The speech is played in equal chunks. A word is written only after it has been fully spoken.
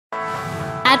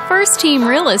At First Team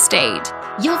Real Estate,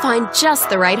 you'll find just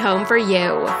the right home for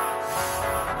you.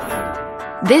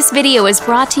 This video is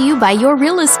brought to you by your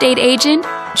real estate agent,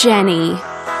 Jenny.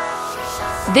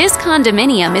 This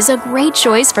condominium is a great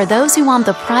choice for those who want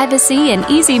the privacy and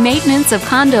easy maintenance of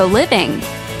condo living,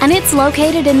 and it's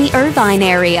located in the Irvine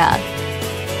area.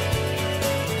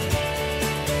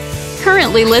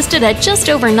 Currently listed at just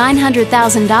over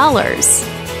 $900,000.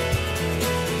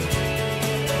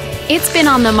 It's been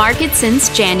on the market since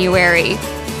January.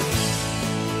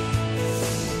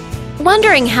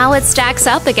 Wondering how it stacks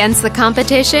up against the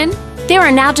competition? There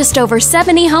are now just over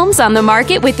 70 homes on the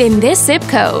market within this zip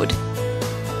code.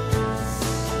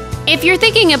 If you're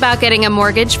thinking about getting a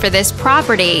mortgage for this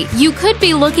property, you could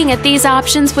be looking at these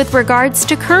options with regards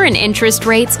to current interest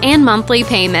rates and monthly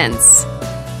payments.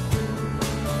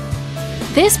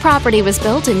 This property was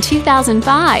built in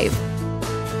 2005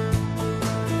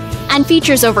 and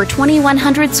features over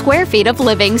 2,100 square feet of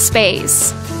living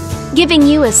space, giving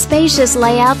you a spacious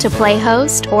layout to play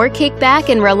host or kick back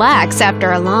and relax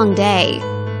after a long day.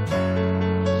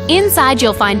 Inside,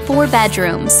 you'll find 4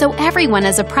 bedrooms, so everyone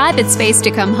has a private space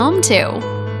to come home to,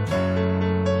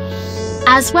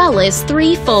 as well as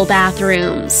 3 full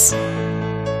bathrooms.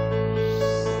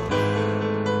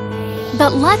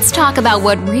 But let's talk about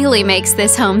what really makes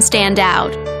this home stand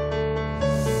out.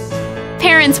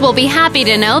 Parents will be happy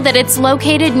to know that it's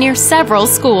located near several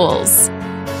schools.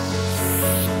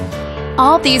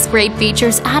 All these great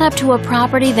features add up to a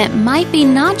property that might be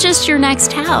not just your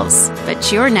next house,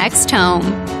 but your next home.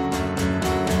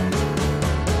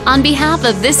 On behalf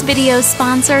of this video's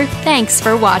sponsor, thanks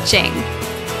for watching.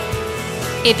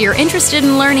 If you're interested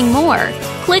in learning more,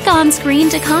 click on screen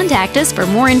to contact us for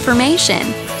more information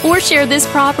or share this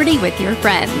property with your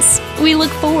friends. We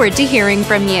look forward to hearing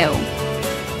from you.